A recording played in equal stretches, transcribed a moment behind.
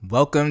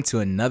Welcome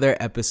to another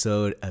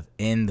episode of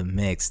In the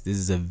Mix. This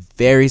is a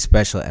very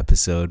special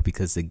episode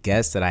because the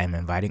guest that I am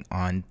inviting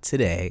on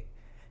today,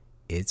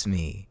 it's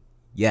me.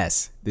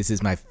 Yes, this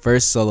is my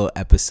first solo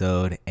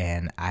episode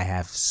and I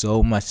have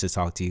so much to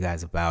talk to you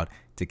guys about,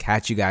 to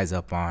catch you guys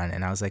up on.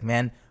 And I was like,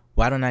 man,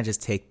 why don't I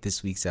just take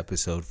this week's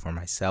episode for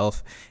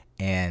myself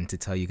and to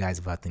tell you guys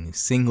about the new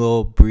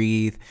single,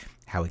 Breathe,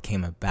 how it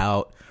came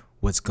about,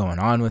 what's going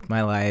on with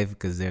my life,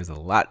 because there's a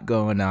lot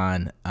going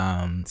on.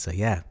 So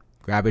yeah,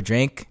 grab a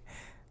drink,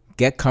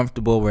 get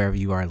comfortable wherever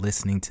you are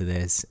listening to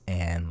this,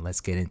 and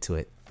let's get into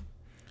it.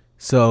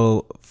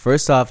 So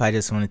first off, I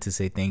just wanted to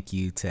say thank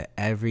you to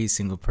every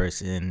single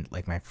person,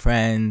 like my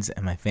friends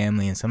and my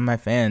family and some of my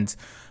fans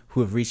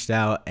who have reached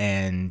out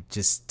and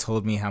just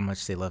told me how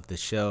much they love the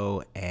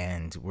show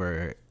and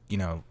were,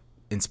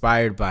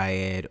 inspired by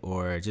it,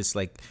 or just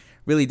like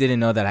really didn't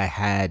know that I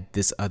had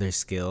this other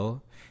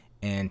skill.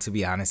 And to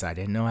be honest, I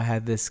didn't know I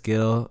had this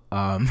skill.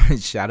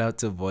 Shout out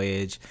to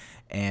Voyage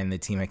and the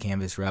team at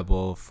Canvas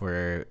Rebel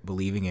for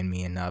believing in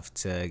me enough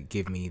to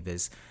give me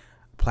this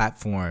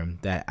platform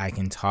that I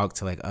can talk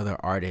to like other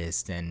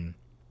artists and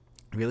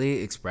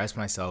really express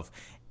myself.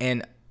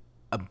 And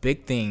a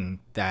big thing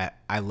that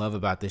I love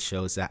about this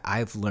show is that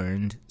I've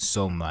learned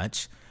so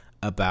much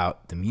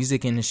about the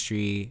music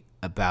industry,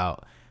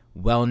 about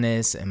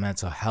wellness and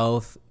mental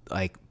health,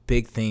 like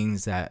big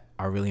things that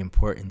are really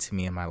important to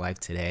me in my life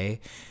today.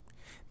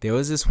 There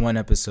was this one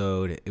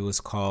episode, it was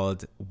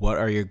called What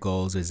Are Your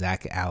Goals with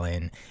Zach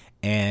Allen.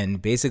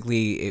 And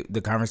basically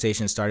the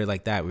conversation started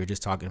like that. We were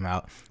just talking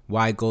about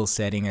why goal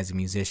setting as a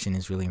musician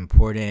is really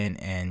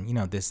important and,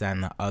 this, that,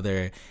 and the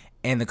other.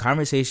 And the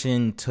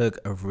conversation took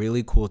a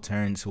really cool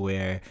turn to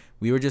where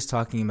we were just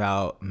talking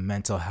about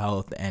mental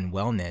health and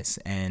wellness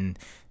and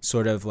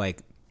sort of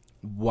like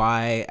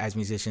why as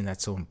musicians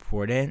that's so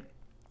important.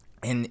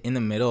 And in the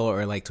middle,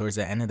 or like towards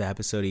the end of the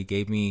episode, he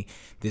gave me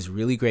this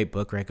really great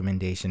book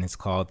recommendation. It's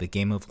called The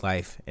Game of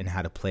Life and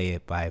How to Play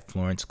It by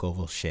Florence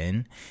Scovel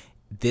Shinn.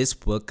 This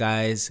book,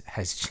 guys,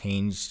 has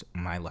changed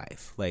my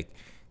life. Like,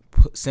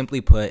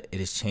 simply put, it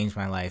has changed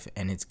my life,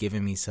 and it's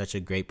given me such a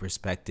great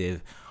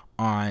perspective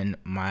on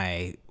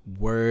my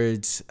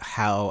words,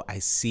 how I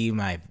see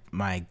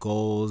my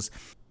goals.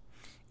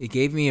 It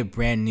gave me a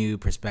brand new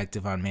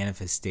perspective on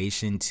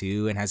manifestation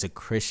too. And as a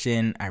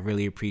Christian, I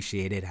really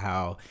appreciated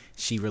how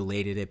she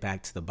related it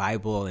back to the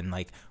Bible and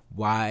like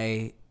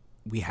why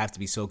we have to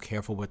be so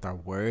careful with our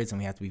words and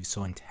we have to be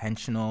so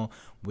intentional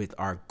with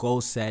our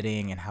goal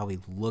setting and how we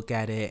look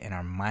at it and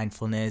our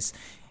mindfulness.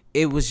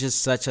 It was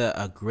just such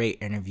a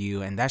great interview.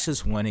 And that's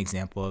just one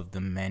example of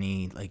the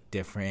many like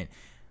different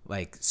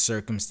like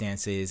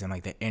circumstances and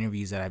like the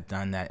interviews that I've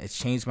done that it's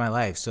changed my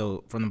life.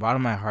 So from the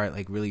bottom of my heart,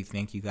 like really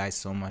thank you guys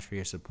so much for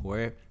your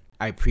support.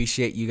 I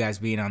appreciate you guys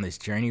being on this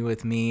journey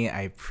with me.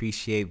 I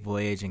appreciate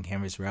Voyage and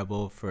Canvas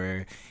Rebel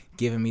for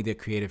giving me the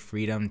creative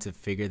freedom to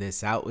figure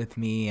this out with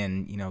me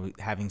and,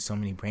 having so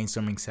many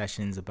brainstorming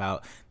sessions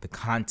about the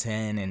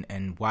content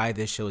and why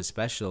this show is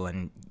special.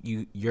 And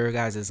your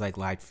guys' like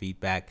live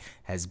feedback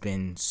has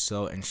been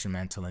so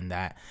instrumental in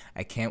that.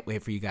 I can't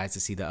wait for you guys to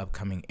see the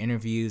upcoming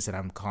interviews that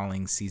I'm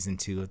calling season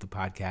 2 of the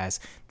podcast.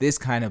 This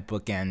kind of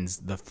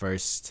bookends the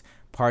first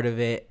part of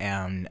it,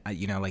 and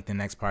like the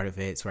next part of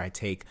it is where I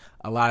take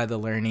a lot of the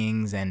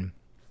learnings and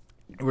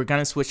we're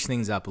gonna switch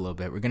things up a little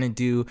bit. We're gonna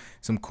do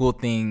some cool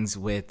things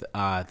with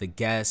the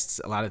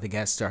guests. A lot of the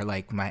guests are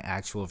like my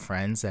actual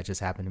friends that just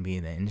happen to be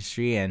in the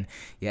industry, and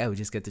yeah, we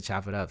just get to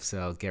chop it up,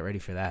 so get ready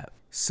for that.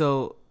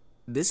 So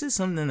this is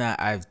something that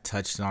I've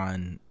touched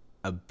on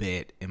a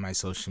bit in my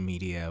social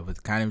media,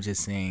 with kind of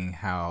just saying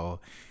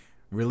how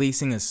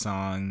releasing a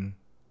song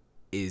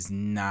is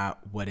not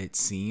what it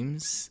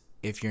seems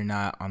if you're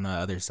not on the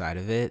other side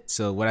of it.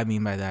 So what I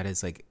mean by that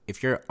is like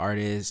if you're an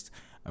artist,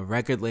 a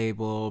record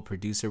label,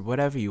 producer,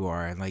 whatever you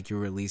are, and like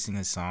you're releasing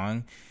a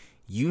song,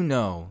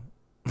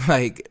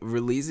 like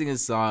releasing a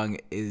song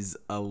is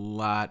a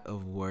lot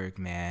of work,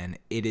 man.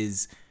 It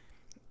is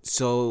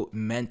so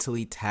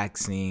mentally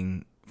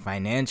taxing,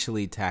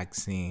 financially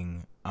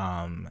taxing,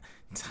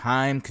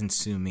 time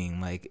consuming.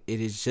 Like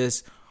it is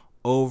just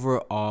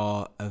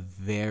overall a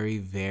very,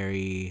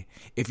 very,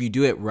 if you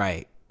do it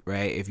right,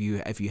 if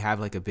you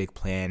have like a big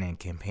plan and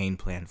campaign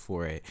plan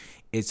for it,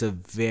 it's a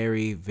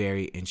very,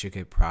 very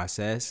intricate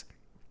process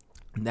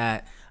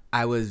that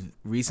I was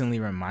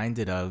recently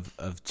reminded of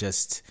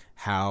just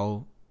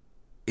how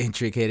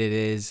intricate it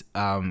is.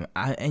 I'm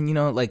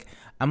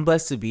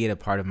blessed to be at a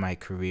part of my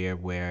career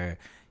where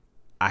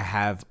I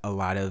have a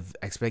lot of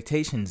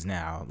expectations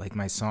now. Like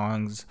my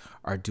songs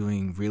are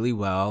doing really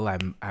well.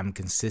 I'm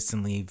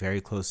consistently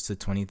very close to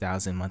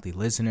 20,000 monthly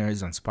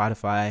listeners on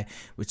Spotify,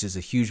 which is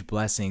a huge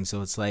blessing.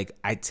 So it's like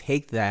I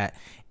take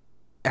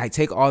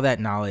all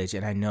that knowledge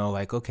and I know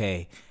like,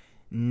 okay,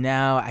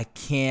 now I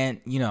can't,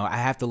 I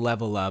have to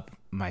level up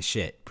my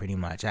shit pretty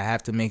much. I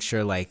have to make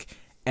sure like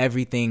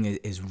everything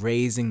is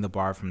raising the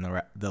bar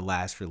from the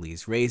last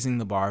release, raising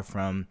the bar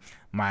from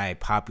my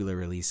popular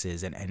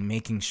releases, and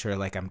making sure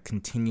like I'm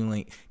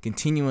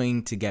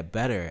continuing to get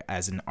better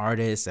as an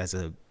artist, as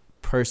a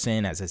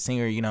person, as a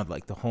singer,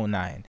 like the whole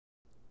nine.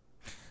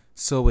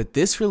 So with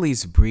this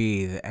release,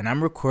 Breathe, and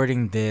I'm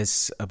recording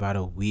this about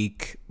a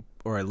week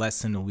or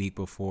less than a week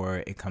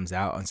before it comes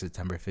out on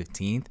September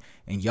 15th,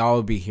 and y'all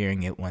will be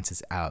hearing it once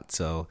it's out.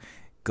 So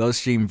go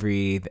stream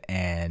Breathe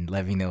and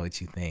let me know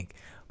what you think.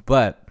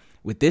 But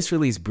with this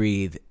release,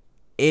 Breathe,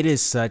 it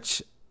is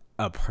such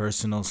a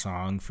personal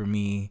song for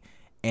me,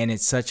 and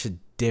it's such a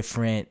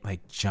different like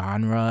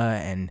genre,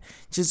 and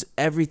just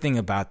everything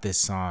about this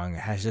song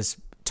has just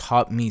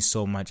taught me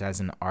so much as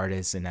an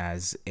artist and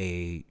as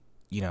a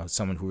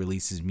someone who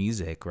releases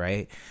music,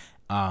 right?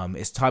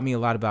 It's taught me a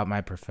lot about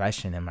my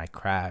profession and my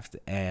craft,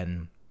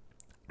 and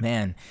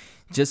man,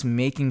 just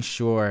making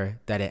sure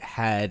that it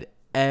had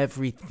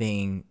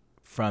everything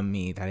from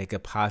me that it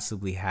could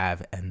possibly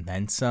have and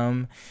then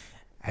some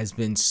has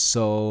been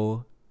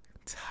so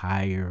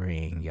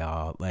tiring,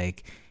 y'all.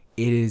 Like,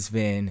 it has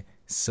been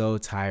so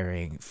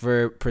tiring.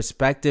 For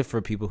perspective,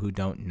 for people who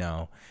don't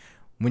know,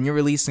 when you're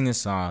releasing a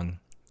song,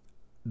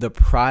 the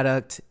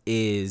product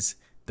is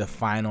the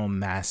final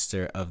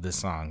master of the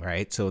song,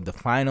 right? So the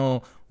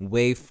final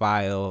WAV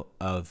file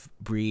of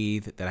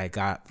Breathe that I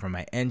got from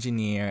my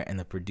engineer and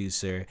the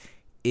producer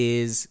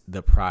is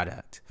the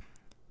product.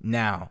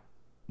 Now,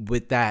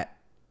 with that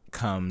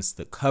comes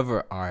the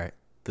cover art,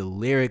 the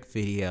lyric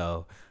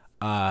video,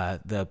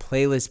 the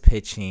playlist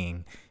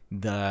pitching,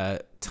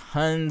 the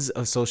tons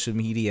of social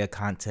media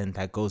content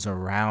that goes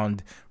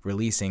around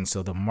releasing.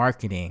 So the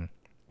marketing,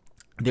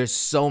 there's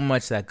so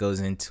much that goes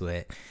into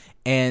it.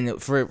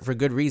 And for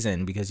good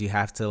reason, because you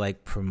have to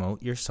like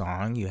promote your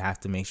song. You have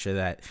to make sure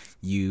that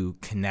you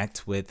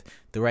connect with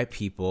the right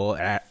people.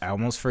 I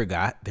almost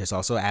forgot. There's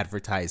also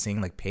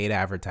advertising, like paid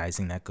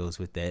advertising that goes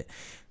with it.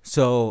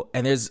 So,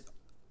 and there's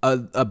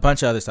a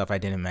bunch of other stuff I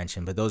didn't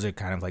mention, but those are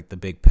kind of like the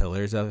big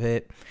pillars of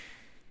it.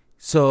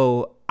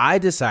 So I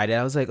decided,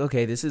 I was like,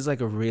 okay, this is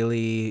like a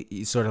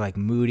really sort of like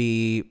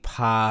moody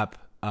pop,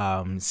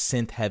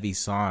 synth heavy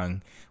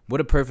song. What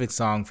a perfect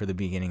song for the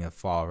beginning of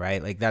fall,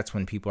 right? Like, that's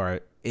when people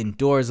are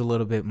indoors a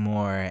little bit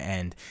more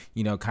and,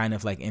 kind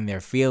of like in their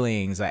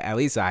feelings. Like, at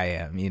least I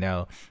am,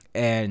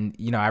 and,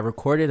 I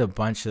recorded a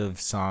bunch of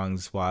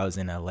songs while I was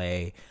in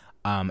LA.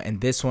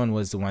 And this one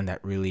was the one that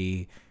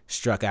really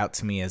struck out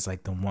to me as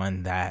like the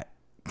one that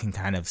can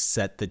kind of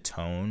set the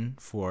tone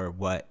for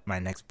what my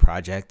next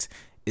project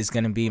is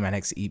going to be, my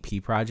next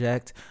EP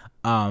project.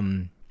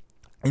 And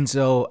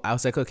so I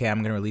was like, okay,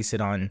 I'm going to release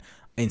it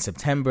in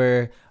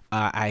September.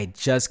 I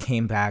just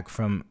came back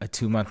from a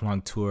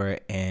 2-month-long tour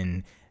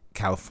in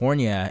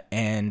California,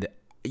 and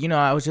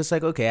I was just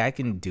like, okay, I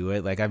can do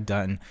it. Like, I've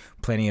done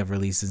plenty of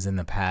releases in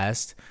the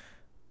past.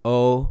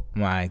 Oh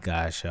my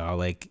gosh, y'all.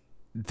 Like,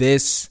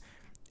 this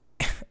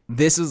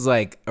was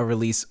like a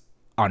release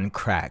on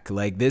crack.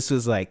 Like, this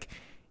was like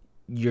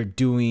you're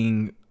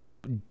doing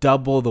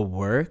double the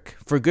work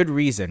for good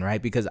reason,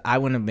 right? Because I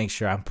want to make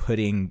sure I'm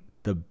putting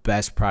the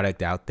best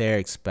product out there,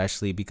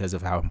 especially because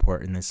of how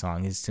important this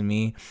song is to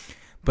me.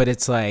 But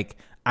it's like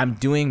I'm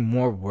doing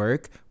more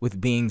work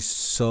with being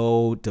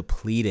so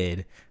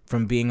depleted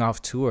from being off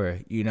tour,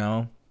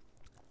 And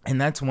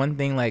that's one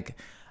thing like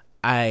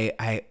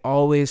I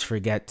always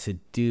forget to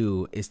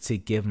do, is to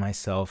give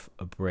myself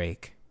a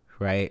break,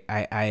 right?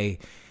 I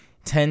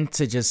tend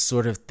to just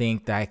sort of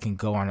think that I can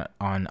go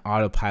on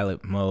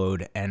autopilot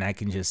mode and I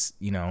can just,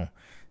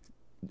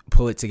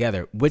 pull it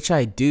together, which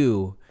I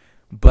do,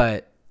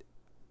 but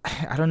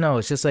I don't know.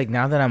 It's just like,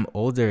 now that I'm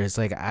older, it's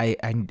like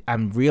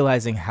I'm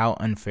realizing how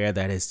unfair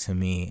that is to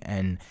me,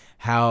 and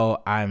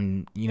how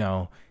I'm,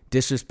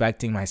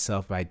 disrespecting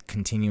myself by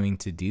continuing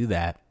to do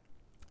that.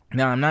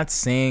 Now, I'm not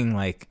saying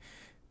like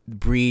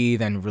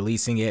Breathe and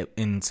releasing it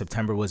in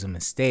September was a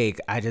mistake.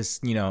 I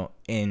just,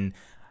 in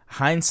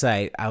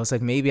hindsight, I was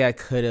like, maybe I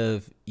could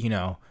have,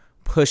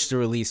 pushed the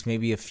release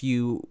maybe a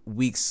few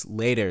weeks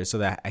later so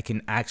that I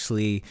can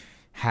actually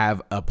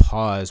have a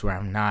pause where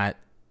I'm not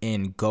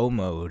in go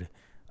mode.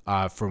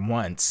 For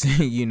once,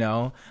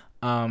 and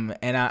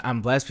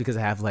I'm blessed because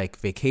I have like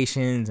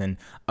vacations and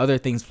other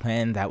things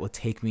planned that will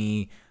take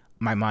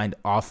my mind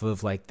off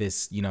of like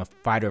this,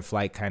 fight or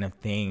flight kind of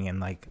thing,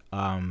 and like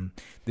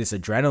this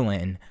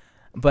adrenaline.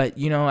 But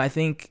I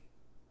think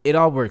it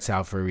all works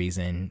out for a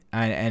reason,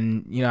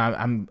 and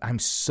I'm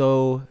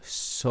so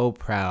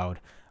proud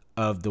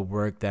of the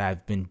work that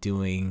I've been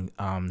doing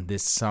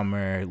this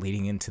summer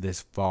leading into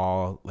this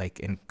fall, like,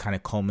 and kind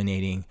of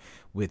culminating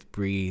with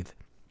Breathe.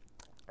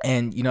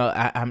 And,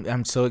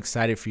 I'm so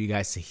excited for you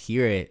guys to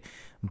hear it.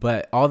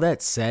 But all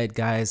that said,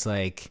 guys,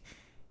 like,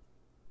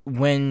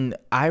 when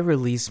I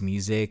release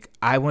music,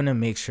 I want to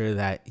make sure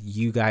that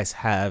you guys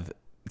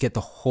get the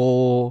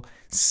whole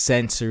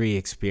sensory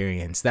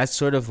experience. That's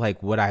sort of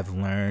like what I've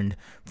learned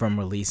from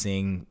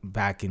releasing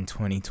back in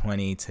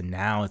 2020 to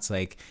now. It's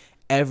like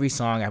every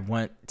song I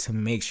want to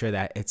make sure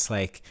that it's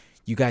like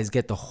you guys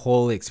get the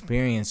whole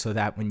experience, so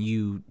that when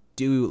you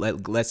do,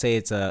 like, let's say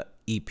it's a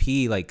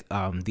EP, like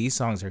these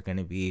songs are going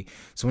to be,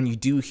 so when you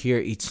do hear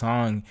each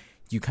song,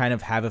 you kind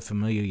of have a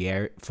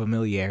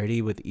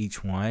familiarity with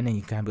each one, and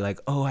you kind of be like,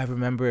 oh, I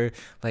remember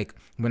like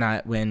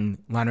when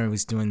Lánre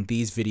was doing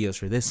these videos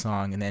for this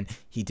song, and then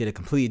he did a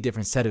completely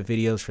different set of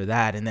videos for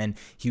that, and then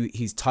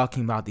he's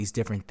talking about these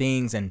different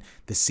things, and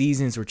the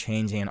seasons were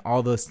changing and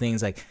all those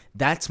things. Like,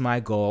 that's my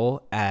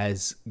goal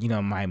as, you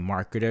know, my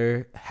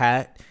marketer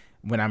hat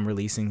when I'm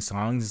releasing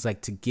songs, is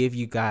like to give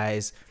you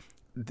guys,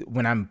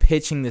 when I'm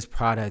pitching this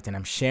product and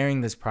I'm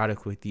sharing this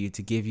product with you,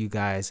 to give you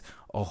guys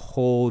a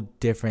whole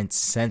different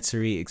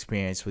sensory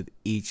experience with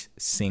each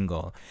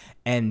single.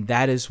 And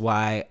that is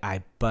why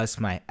I bust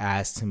my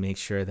ass to make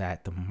sure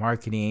that the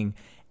marketing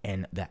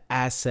and the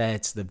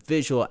assets, the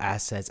visual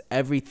assets,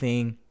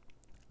 everything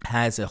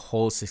has a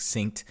whole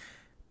succinct,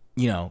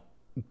 you know,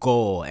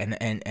 goal and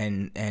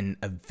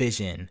a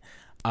vision.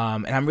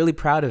 And I'm really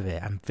proud of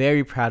it. I'm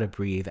very proud of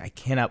Breathe. I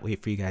cannot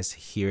wait for you guys to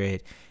hear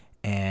it.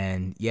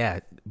 And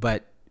yeah,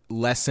 but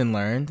lesson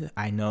learned,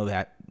 I know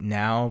that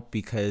now,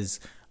 because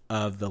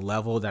of the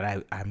level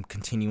that I'm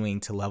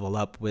continuing to level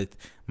up with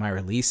my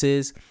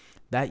releases,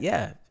 that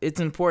yeah, it's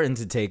important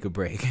to take a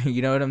break.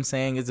 You know what I'm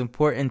saying? It's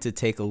important to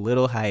take a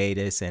little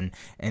hiatus and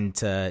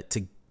to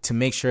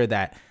make sure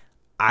that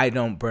I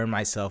don't burn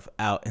myself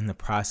out in the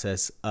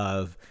process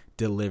of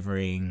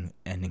delivering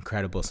an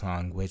incredible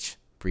song, which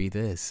Breathe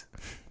is.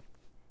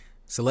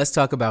 So let's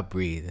talk about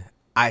Breathe.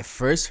 I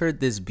first heard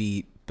this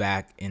beat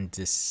back in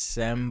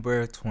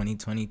December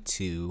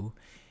 2022.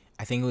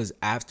 I think it was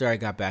after I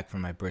got back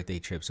from my birthday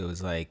trip. So it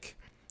was like,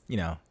 you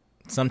know,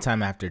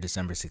 sometime after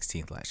December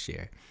 16th last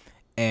year.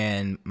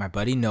 And my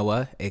buddy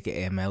Noah,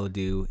 aka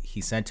Melody,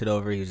 he sent it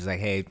over. He was just like,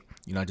 hey,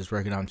 you know, just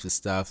working on some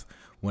stuff.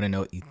 Want to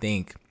know what you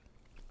think.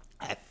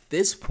 At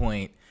this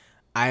point,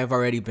 I have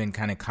already been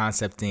kind of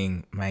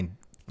concepting my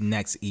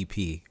next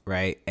EP,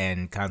 right?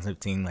 And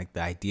concepting like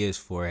the ideas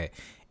for it.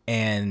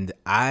 And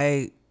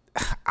I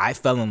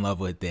fell in love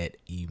with it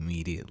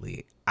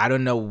immediately. I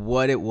don't know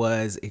what it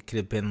was. It could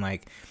have been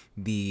like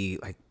the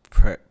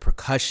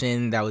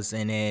percussion that was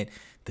in it,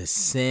 the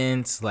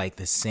synths, like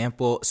the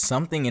sample,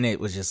 something in it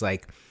was just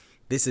like,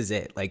 this is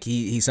it. Like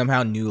he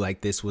somehow knew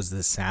like this was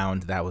the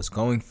sound that I was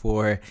going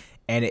for,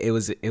 and it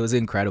was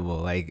incredible.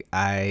 Like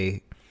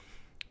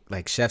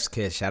chef's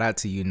kiss. Shout out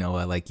to you,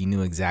 Noah. Like, you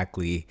knew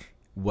exactly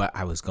what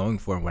I was going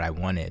for and what I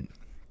wanted.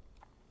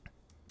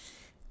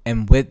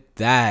 And with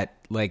that,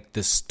 like,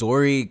 the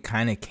story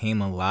kind of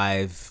came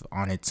alive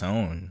on its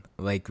own.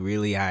 Like,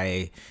 really,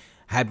 I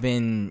had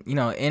been, you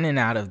know, in and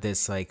out of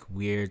this, like,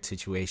 weird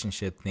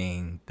situationship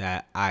thing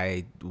that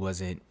I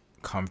wasn't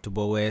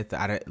comfortable with.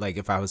 Like,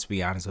 if I was to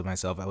be honest with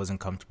myself, I wasn't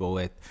comfortable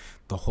with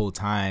the whole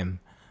time.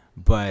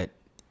 But,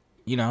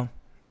 you know,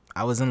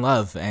 I was in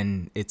love.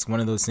 And it's one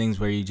of those things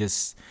where you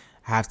just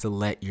have to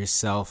let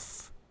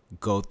yourself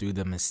go through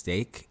the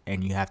mistake,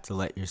 and you have to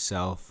let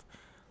yourself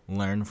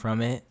learn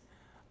from it.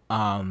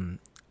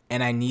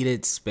 And I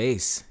needed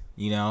space,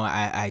 you know,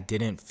 I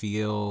didn't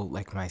feel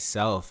like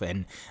myself.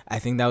 And I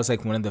think that was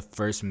like one of the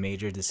first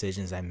major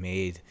decisions I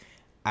made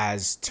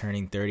as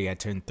turning 30. I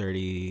turned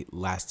 30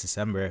 last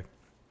December.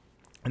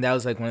 And that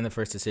was like one of the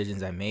first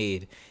decisions I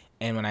made.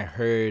 And when I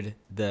heard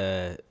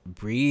the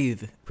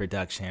Breathe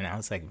production, I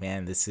was like,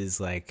 man, this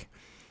is like,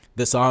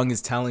 the song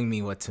is telling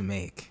me what to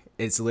make.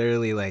 It's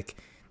literally like,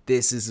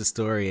 this is the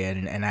story.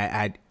 And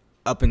I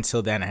up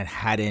until then, I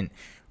hadn't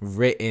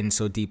written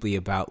so deeply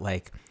about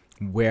like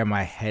where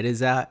my head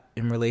is at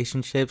in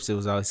relationships. It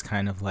was always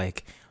kind of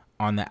like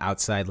on the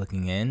outside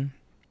looking in.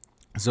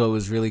 So it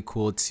was really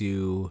cool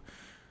to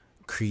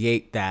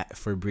create that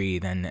for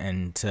Breathe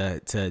and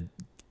to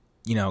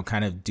you know,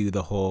 kind of do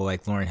the whole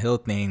like Lauryn Hill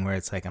thing where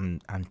it's like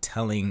I'm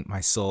telling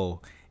my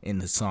soul in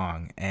the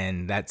song,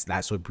 and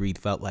that's what Breathe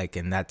felt like,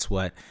 and that's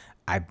what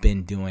I've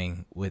been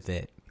doing with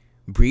it.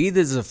 Breathe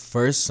is the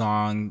first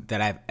song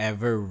that I've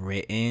ever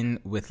written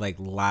with like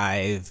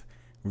live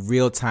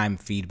real-time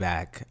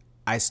feedback.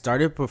 I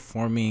started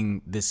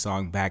performing this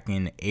song back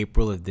in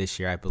April of this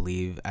year, I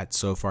believe, at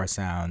So Far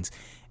Sounds.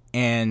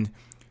 And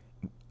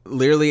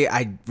literally,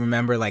 I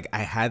remember like I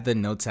had the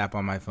notes app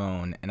on my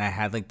phone, and I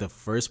had like the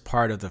first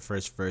part of the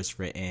first verse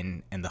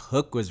written, and the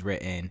hook was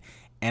written.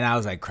 And I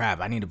was like,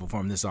 crap, I need to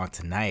perform this song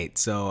tonight.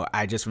 So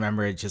I just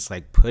remember just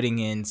like putting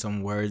in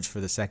some words for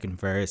the second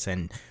verse.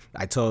 And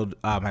I told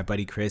my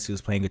buddy Chris, who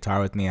was playing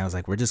guitar with me, I was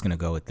like, we're just going to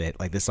go with it.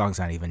 Like, this song's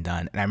not even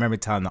done. And I remember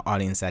telling the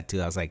audience that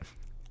too. I was like,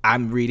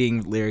 I'm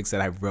reading lyrics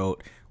that I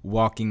wrote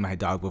walking my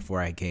dog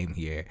before I came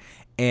here.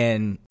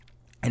 And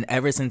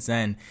ever since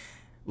then,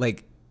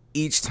 like,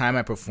 each time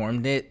I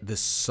performed it, the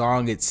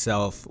song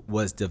itself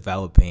was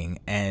developing.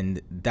 And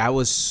that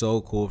was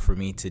so cool for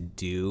me to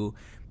do,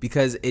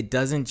 because it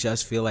doesn't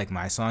just feel like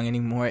my song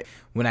anymore.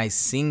 When I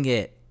sing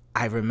it,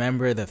 I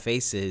remember the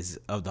faces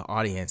of the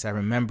audience. I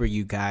remember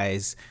you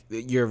guys,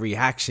 your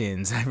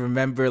reactions. I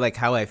remember like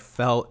how I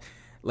felt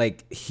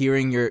like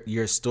hearing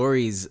your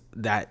stories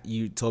that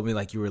you told me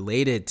like you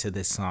related to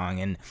this song.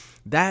 And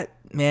that,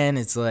 man,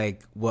 it's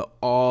like what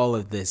all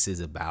of this is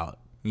about,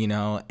 you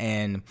know?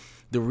 And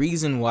the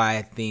reason why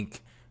I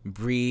think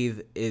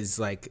Breathe is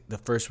like the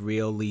first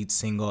real lead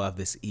single of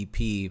this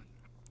EP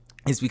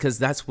is because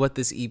that's what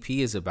this EP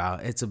is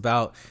about. It's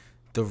about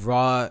the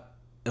raw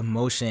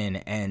emotion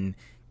and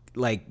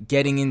like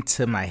getting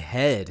into my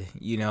head,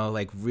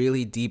 like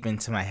really deep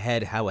into my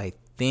head, how I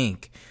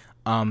think.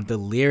 The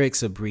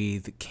lyrics of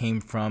Breathe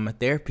came from a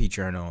therapy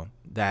journal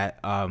that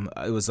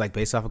it was like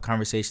based off a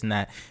conversation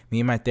that me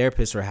and my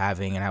therapist were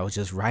having, and I was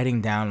just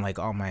writing down like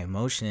all my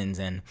emotions,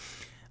 and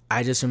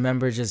I just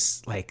remember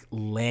just like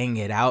laying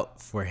it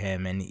out for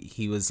him, and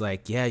he was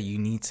like, yeah, you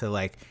need to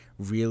like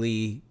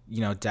really,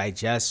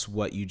 digest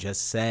what you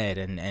just said,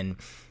 and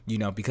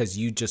because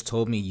you just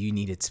told me you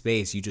needed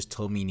space, you just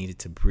told me you needed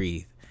to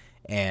breathe.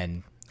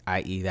 And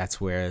i.e.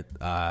 that's where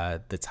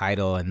the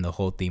title and the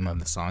whole theme of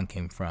the song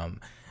came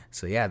from.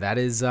 So yeah,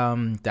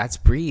 that's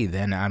Breathe,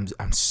 and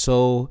I'm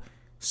so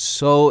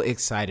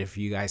excited for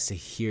you guys to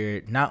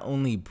hear not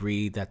only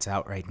Breathe that's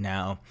out right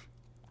now,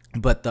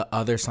 but the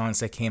other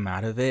songs that came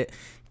out of it.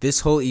 This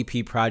whole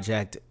EP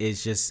project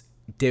is just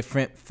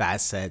different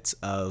facets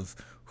of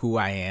who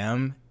I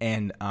am,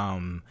 and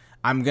I'm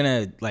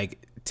gonna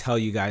like tell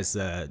you guys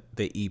the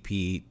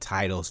EP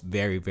titles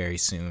very, very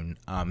soon,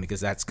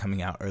 because that's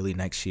coming out early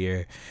next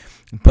year.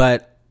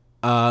 But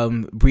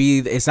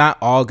Breathe, it's not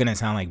all gonna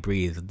sound like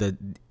Breathe.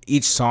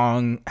 Each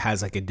song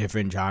has like a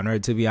different genre,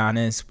 to be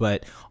honest,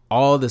 but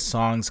all the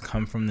songs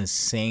come from the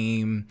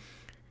same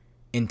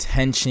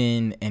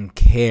intention and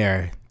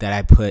care that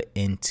I put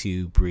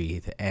into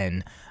Breathe.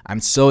 And I'm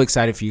so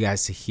excited for you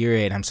guys to hear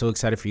it. I'm so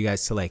excited for you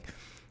guys to like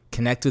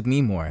connect with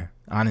me more,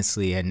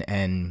 honestly. And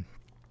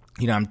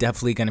I'm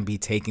definitely going to be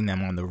taking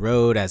them on the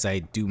road as I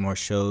do more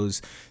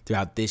shows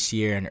throughout this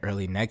year and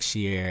early next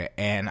year.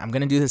 And I'm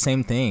going to do the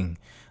same thing.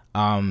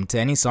 To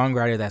any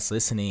songwriter that's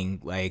listening,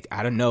 like,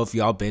 I don't know if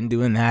y'all been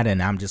doing that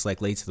and I'm just like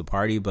late to the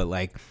party, but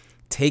like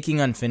taking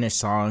unfinished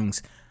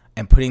songs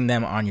and putting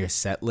them on your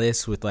set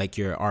list with like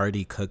your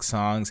already cooked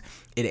songs,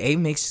 it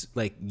makes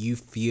like you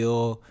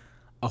feel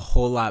a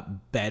whole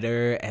lot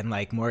better and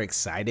like more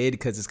excited,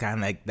 because it's kind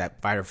of like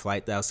that fight or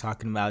flight that I was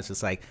talking about. It's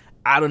just like,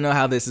 I don't know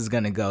how this is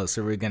going to go,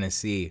 so we're going to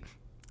see.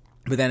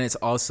 But then it's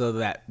also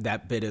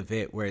that bit of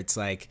it where it's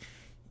like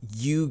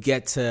you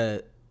get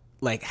to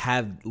like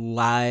have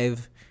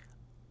live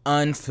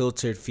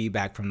unfiltered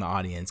feedback from the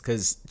audience,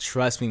 because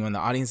trust me, when the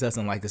audience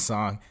doesn't like a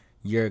song,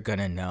 you're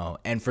gonna know.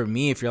 And for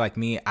me, if you're like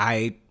me,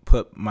 I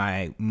put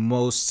my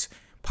most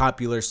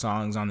popular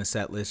songs on the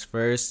set list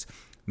first.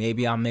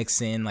 Maybe I'll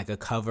mix in like a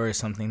cover or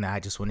something that I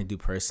just want to do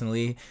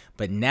personally,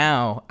 but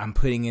now I'm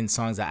putting in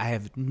songs that I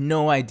have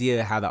no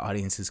idea how the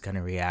audience is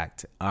gonna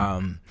react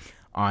on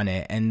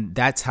it. And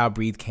that's how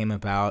Breathe came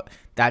about.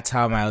 That's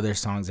how my other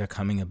songs are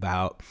coming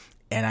about.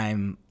 And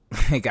I'm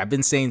like, I've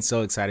been saying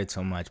so excited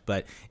so much,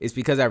 but it's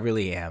because I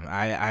really am.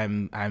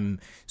 I'm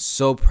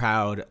so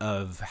proud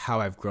of how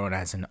I've grown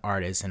as an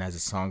artist and as a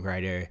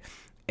songwriter,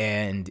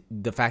 and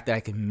the fact that I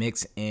can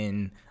mix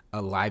in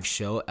a live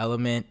show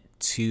element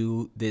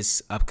to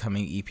this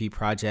upcoming EP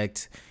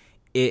project,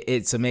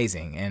 it's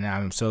amazing, and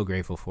I'm so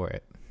grateful for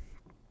it.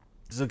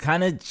 So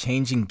kind of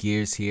changing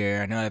gears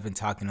here, I know I've been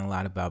talking a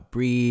lot about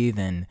Breathe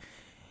and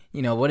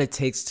what it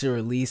takes to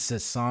release a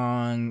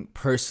song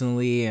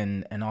personally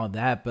and all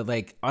that. But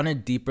like on a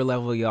deeper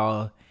level,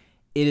 y'all,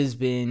 it has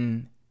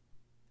been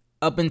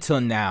up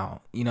until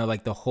now,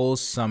 like the whole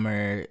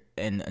summer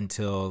and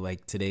until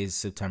like today's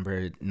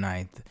September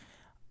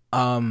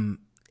 9th.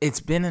 It's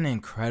been an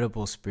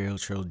incredible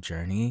spiritual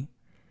journey.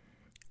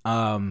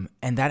 And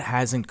that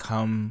hasn't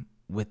come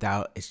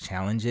without its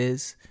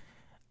challenges.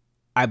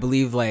 I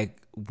believe like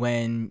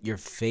when you're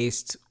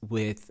faced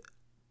with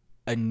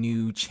a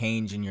new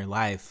change in your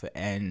life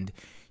and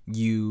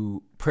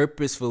you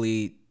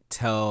purposefully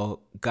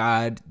tell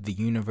God, the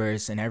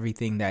universe, and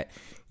everything that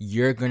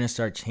you're going to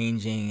start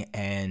changing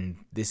and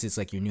this is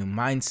like your new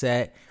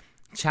mindset,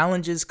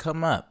 challenges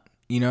come up.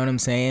 You know what I'm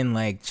saying?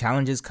 Like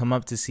challenges come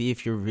up to see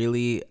if you're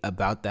really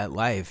about that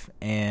life.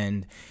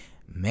 And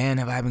man,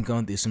 have I been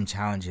going through some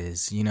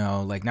challenges,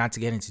 like not to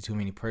get into too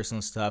many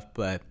personal stuff,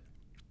 but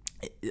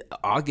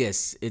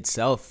August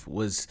itself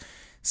was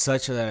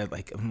such a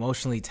like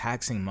emotionally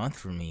taxing month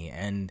for me,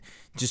 and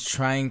just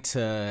trying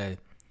to,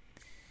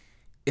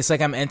 it's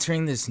like I'm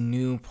entering this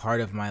new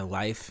part of my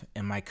life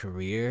and my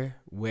career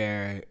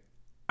where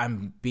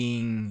I'm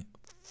being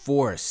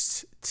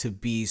forced to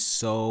be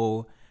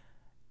so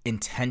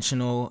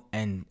intentional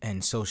and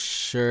so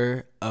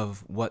sure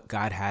of what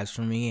God has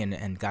for me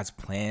and God's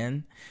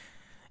plan.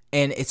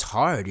 And it's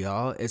hard,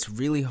 y'all. It's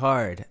really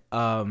hard.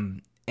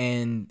 And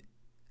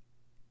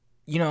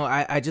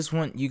I just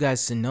want you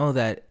guys to know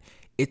that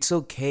it's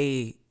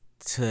okay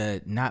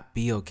to not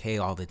be okay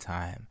all the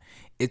time.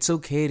 It's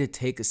okay to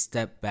take a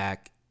step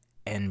back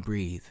and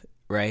breathe,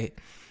 right?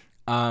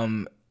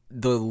 The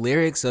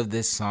lyrics of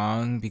this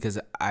song, because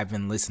I've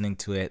been listening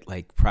to it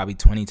like probably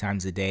 20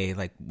 times a day,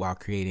 like while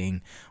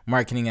creating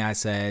marketing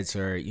assets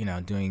or,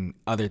 doing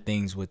other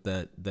things with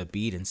the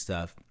beat and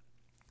stuff.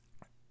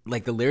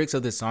 Like the lyrics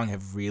of this song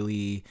have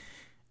really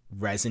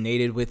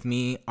resonated with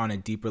me on a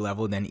deeper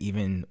level than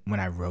even when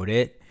I wrote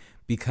it,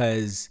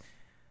 because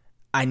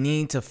I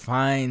need to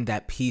find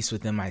that peace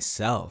within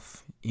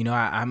myself.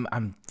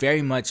 I'm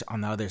very much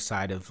on the other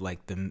side of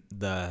like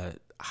the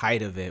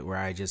height of it, where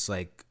I just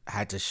like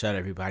had to shut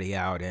everybody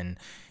out and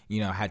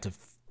had to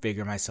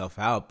figure myself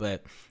out.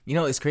 But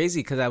it's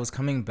crazy because I was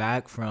coming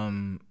back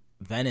from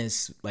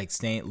Venice, like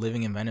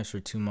living in Venice for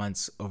 2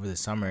 months over the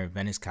summer,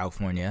 Venice,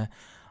 California,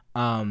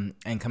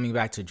 and coming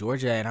back to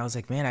Georgia, and I was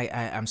like, man,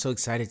 I'm so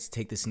excited to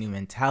take this new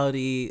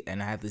mentality,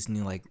 and I have this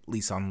new like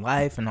lease on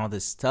life and all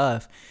this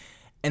stuff.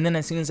 And then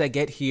as soon as I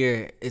get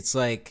here, it's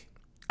like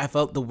I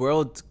felt the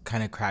world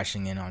kind of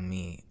crashing in on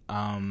me,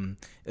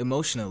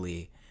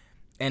 emotionally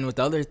and with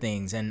other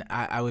things. And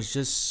I was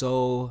just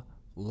so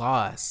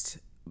lost.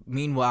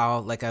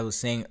 Meanwhile, like I was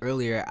saying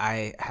earlier,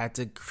 I had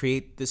to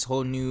create this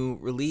whole new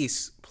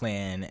release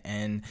plan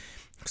and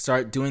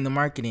start doing the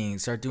marketing,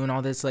 start doing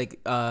all this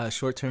like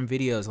short-term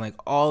videos, like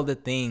all the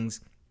things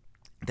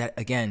that,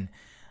 again,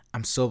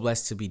 I'm so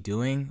blessed to be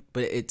doing,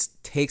 but it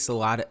takes a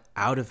lot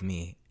out of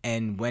me.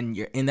 And when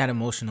you're in that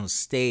emotional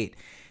state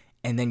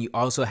and then you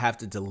also have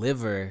to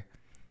deliver,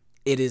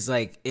 it is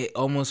like, it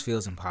almost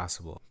feels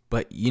impossible.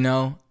 But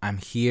I'm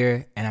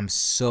here, and I'm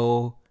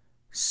so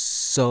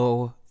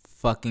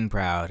fucking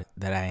proud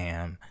that I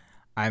am.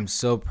 I'm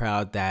so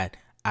proud that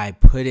I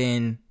put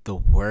in the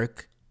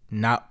work,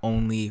 not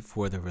only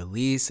for the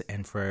release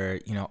and for,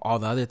 all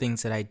the other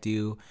things that I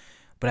do,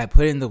 but I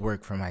put in the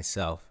work for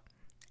myself.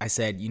 I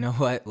said, you know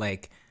what,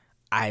 like,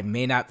 I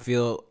may not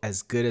feel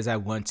as good as I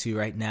want to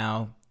right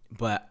now,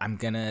 but I'm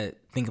going to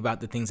think about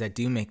the things that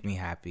do make me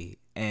happy.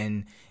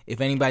 And if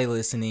anybody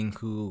listening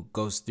who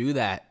goes through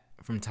that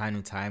from time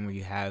to time, where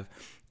you have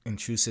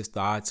intrusive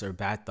thoughts or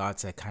bad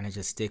thoughts that kind of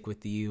just stick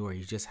with you, or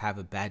you just have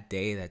a bad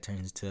day that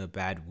turns into a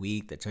bad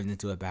week, that turns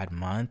into a bad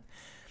month,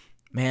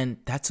 man,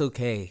 that's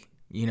okay.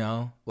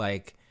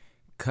 Like,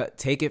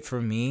 take it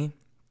from me.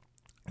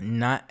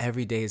 Not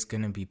every day is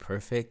going to be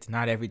perfect.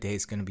 Not every day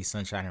is going to be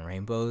sunshine and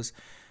rainbows.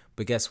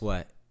 But guess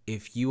what?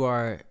 If you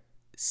are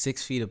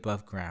 6 feet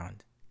above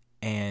ground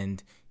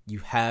and you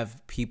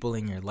have people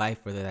in your life,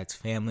 whether that's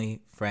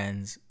family,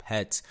 friends,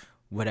 pets,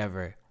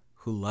 whatever,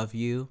 who love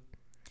you,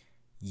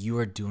 you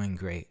are doing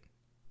great.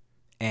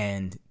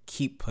 And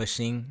keep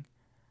pushing.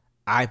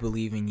 I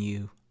believe in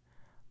you.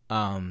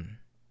 And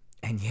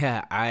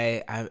yeah,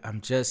 I'm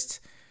just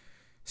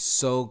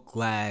so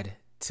glad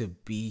to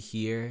be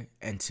here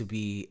and to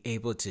be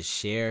able to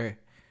share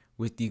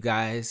with you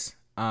guys.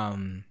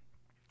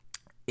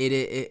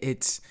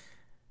 It's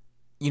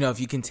if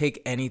you can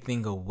take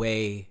anything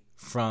away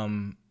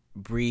from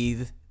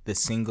Breathe, the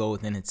single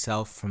within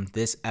itself, from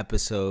this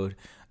episode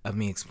of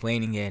me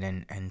explaining it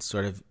and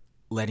sort of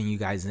letting you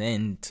guys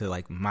into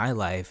like my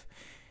life,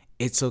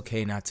 it's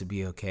okay not to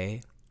be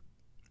okay.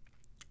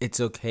 It's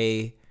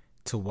okay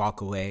to walk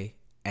away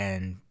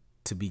and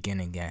to begin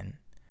again.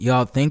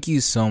 Y'all, thank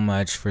you so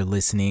much for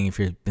listening. If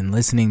you've been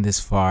listening this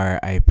far,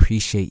 I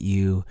appreciate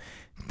you.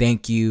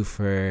 Thank you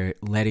for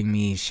letting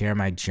me share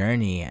my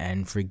journey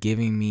and for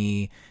giving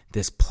me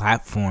this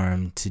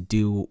platform to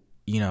do,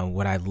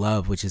 what I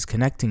love, which is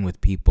connecting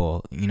with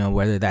people,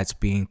 whether that's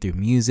being through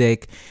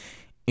music,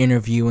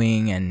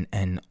 interviewing,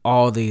 and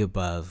all the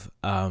above.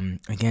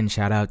 Again,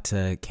 shout out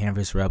to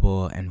Canvas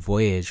Rebel and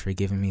Voyage for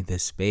giving me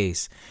this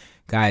space.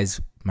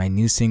 Guys, my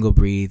new single,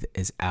 Breathe,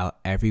 is out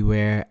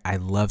everywhere.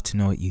 I'd love to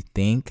know what you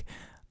think.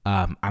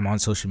 I'm on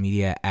social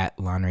media at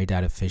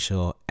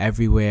Lánre.official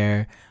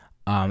everywhere,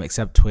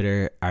 except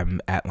Twitter.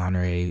 I'm at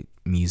Lánre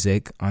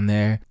Music on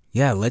there.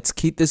 Yeah, let's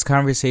keep this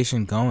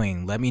conversation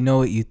going. Let me know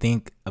what you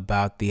think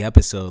about the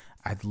episode.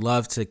 I'd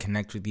love to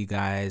connect with you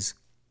guys.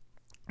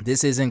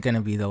 This isn't going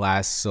to be the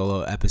last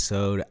solo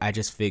episode. I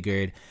just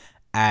figured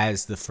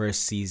as the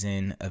first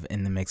season of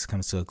In the Mix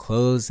comes to a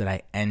close that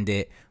I end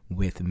it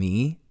with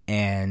me.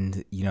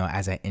 And,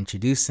 as I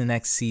introduce the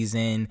next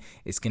season,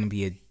 it's going to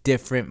be a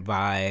different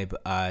vibe.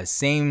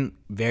 Same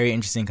very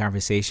interesting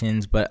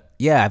conversations. But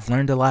yeah, I've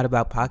learned a lot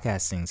about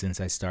podcasting since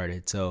I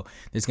started. So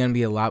there's going to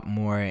be a lot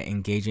more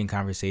engaging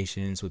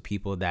conversations with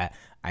people that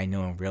I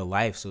know in real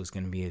life. So it's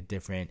going to be a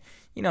different,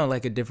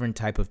 like a different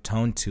type of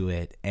tone to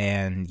it.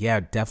 And yeah,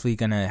 definitely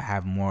going to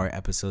have more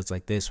episodes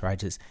like this where I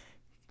just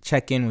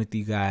check in with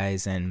you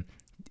guys. And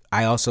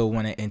I also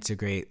want to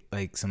integrate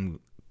like some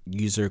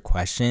user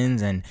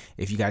questions, and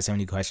if you guys have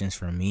any questions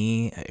for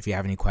me, if you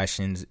have any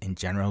questions in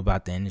general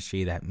about the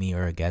industry that me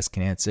or a guest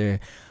can answer,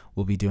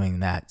 we'll be doing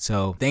that.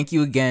 So thank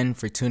you again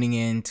for tuning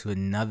in to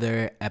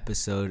another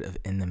episode of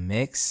In the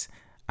Mix.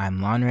 I'm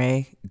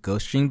Lánre, go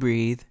string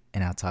breathe,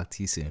 and I'll talk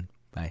to you soon.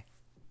 Bye.